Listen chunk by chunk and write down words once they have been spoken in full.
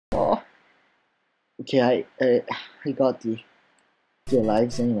Okay, I got the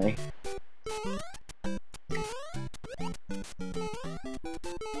lives anyway.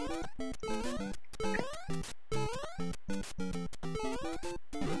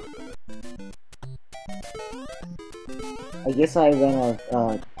 I guess I ran out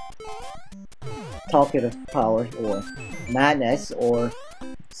of talkative power or madness or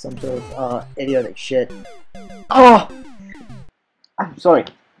some sort of idiotic shit. Oh, I'm sorry.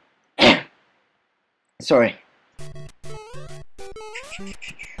 Sorry.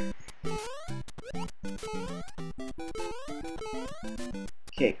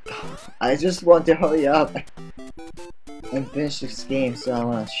 Okay, I just want to hurry up and finish this game, so I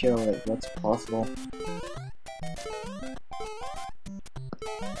want to show like what's possible.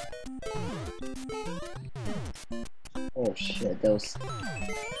 Oh shit, that was...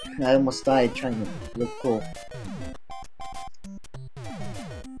 I almost died trying to look cool.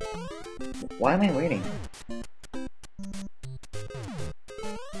 Why am I waiting?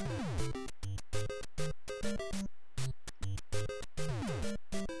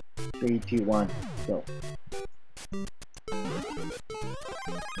 Three, two, one, go.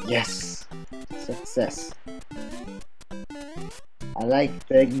 Yes! Success. I like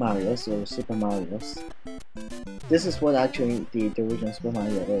Big Marios or Super Marios. This is what actually the original Super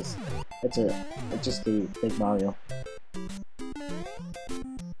Mario is. It's just the Big Mario.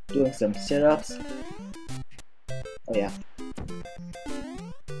 Doing some sit-ups. Oh yeah.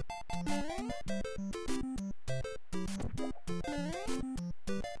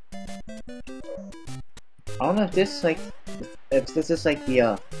 I don't know if this is like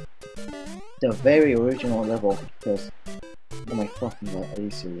the very original level, because oh my fucking god, are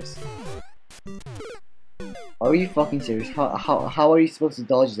you serious? Are you fucking serious? How are you supposed to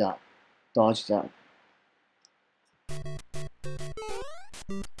dodge that? Dodge that.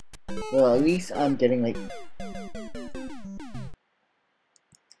 Well, at least I'm getting like...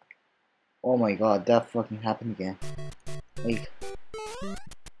 Oh my god, that fucking happened again. Like,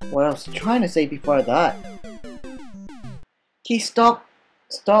 what I was trying to say before that. Okay, stop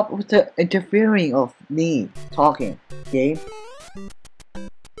with the interfering of me talking, game.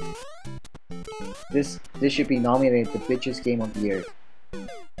 This should be nominated the bitchest game of the year.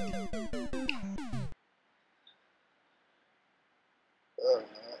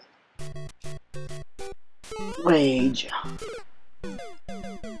 Rage.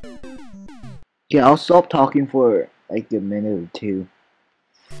 Yeah, I'll stop talking for like a minute or two.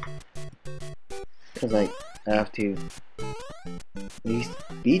 Cause I have to at least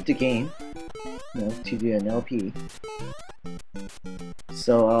beat the game, you know, to do an LP.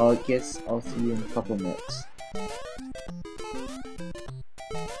 So I guess I'll see you in a couple minutes.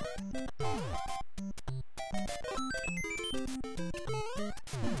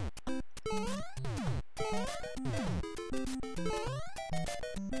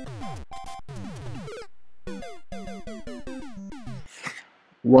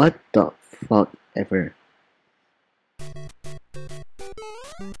 What the fuck ever?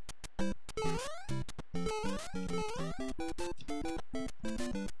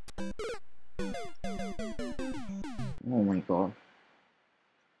 Oh my god.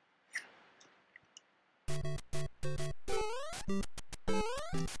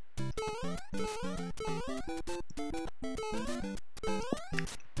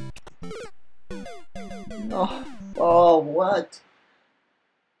 No. Oh, what?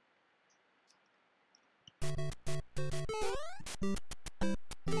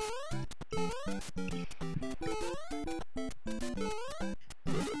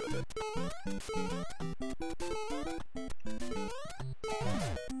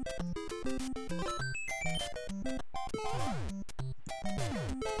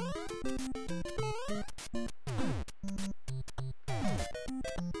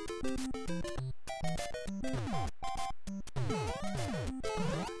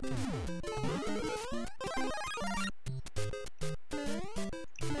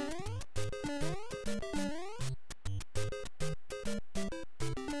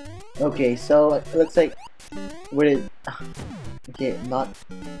 Okay, so it looks like we're okay, not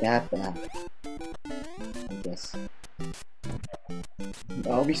that bad, I guess.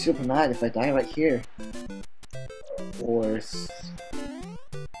 I'll be super mad if I die right here, or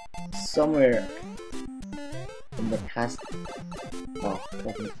somewhere in the past. Oh,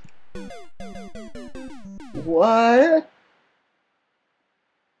 okay. What?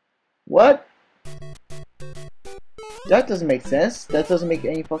 What? That doesn't make sense. That doesn't make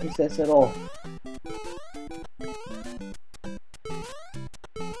any fucking sense at all.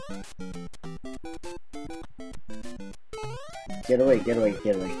 get away, get away,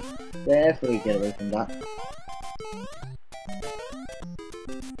 get away. Definitely get away from that.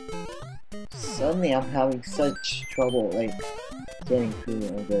 Suddenly I'm having such trouble, like, getting through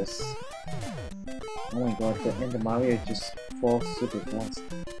all this. Oh my god, and the Mario just falls super fast.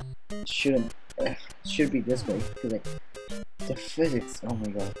 It should be this way, because like, the physics, oh my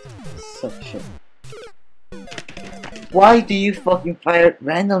god, such shit. Why do you fucking fire it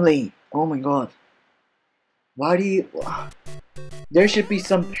randomly? Oh my god. Why do you... There should be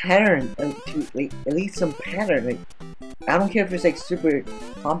some pattern, like, at least some pattern, like, I don't care if it's like super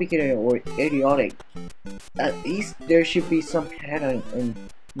complicated or idiotic. At least there should be some pattern in,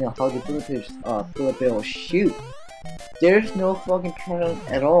 you know, how the bullet bill shoot. There's no fucking pattern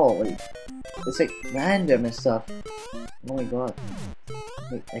at all. Like, it's like random and stuff. Oh my god.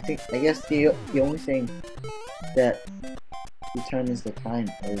 Like, I guess the only thing that determines the time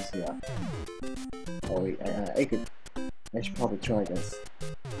is oh wait, I should probably try this.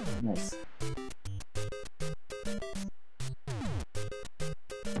 Nice.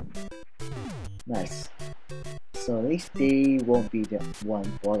 Nice. So at least they won't be the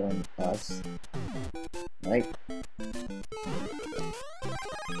one bothering us, right?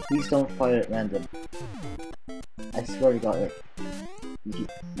 Please don't fire at random. I swear to God, like,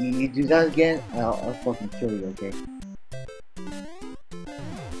 you do that again, I'll fucking kill you, okay?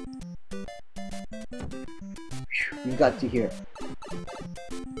 You got to hear.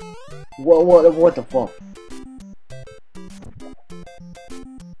 What the fuck?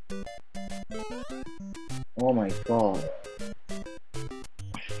 Oh my god.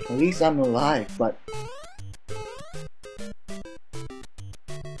 At least I'm alive, but...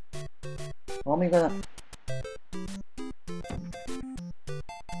 Oh my god.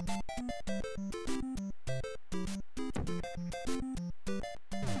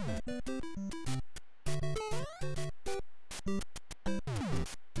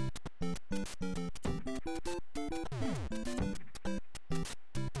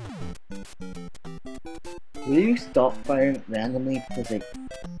 Will you stop firing randomly, because like,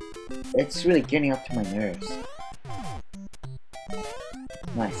 it's really getting up to my nerves.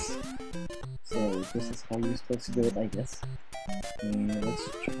 Nice. So this is how you're supposed to do it, I guess. And let's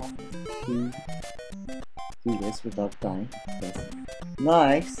try to do this without dying. Yes.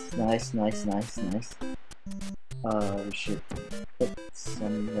 Nice, nice, nice, nice, nice. We should put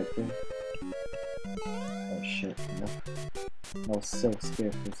some right there. Oh shit, no. I was so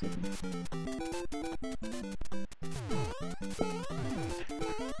scared for a second.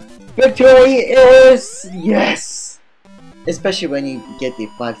 Victory is yes! Especially when you get the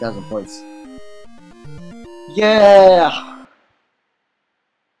 5,000 points. Yeah!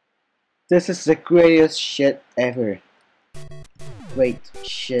 This is the greatest shit ever. Great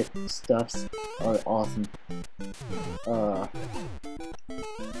shit stuffs are awesome.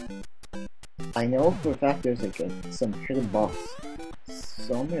 I know for a fact there's like some hidden box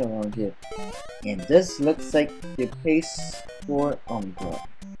somewhere around here. And this looks like the place for... oh my god.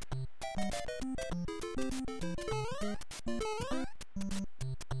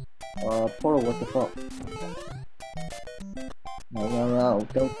 Portal, what the fuck? No,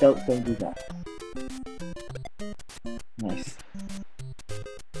 don't do that. Nice.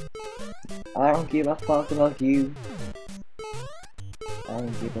 I don't give a fuck about you. I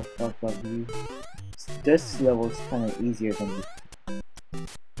don't give a fuck about you. This level is kind of easier than the...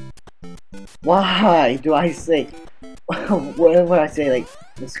 Why do I say... Whenever I say like,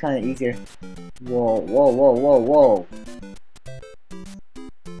 it's kind of easier. Whoa, whoa, whoa, whoa, whoa.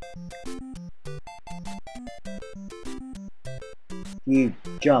 You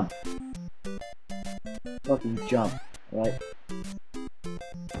jump. Fucking jump, right?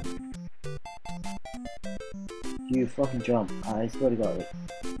 You fucking jump. I swear to God.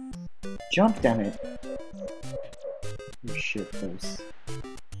 Like, jump, damn it. You shit face.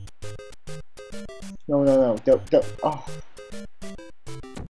 No, don't. Oh.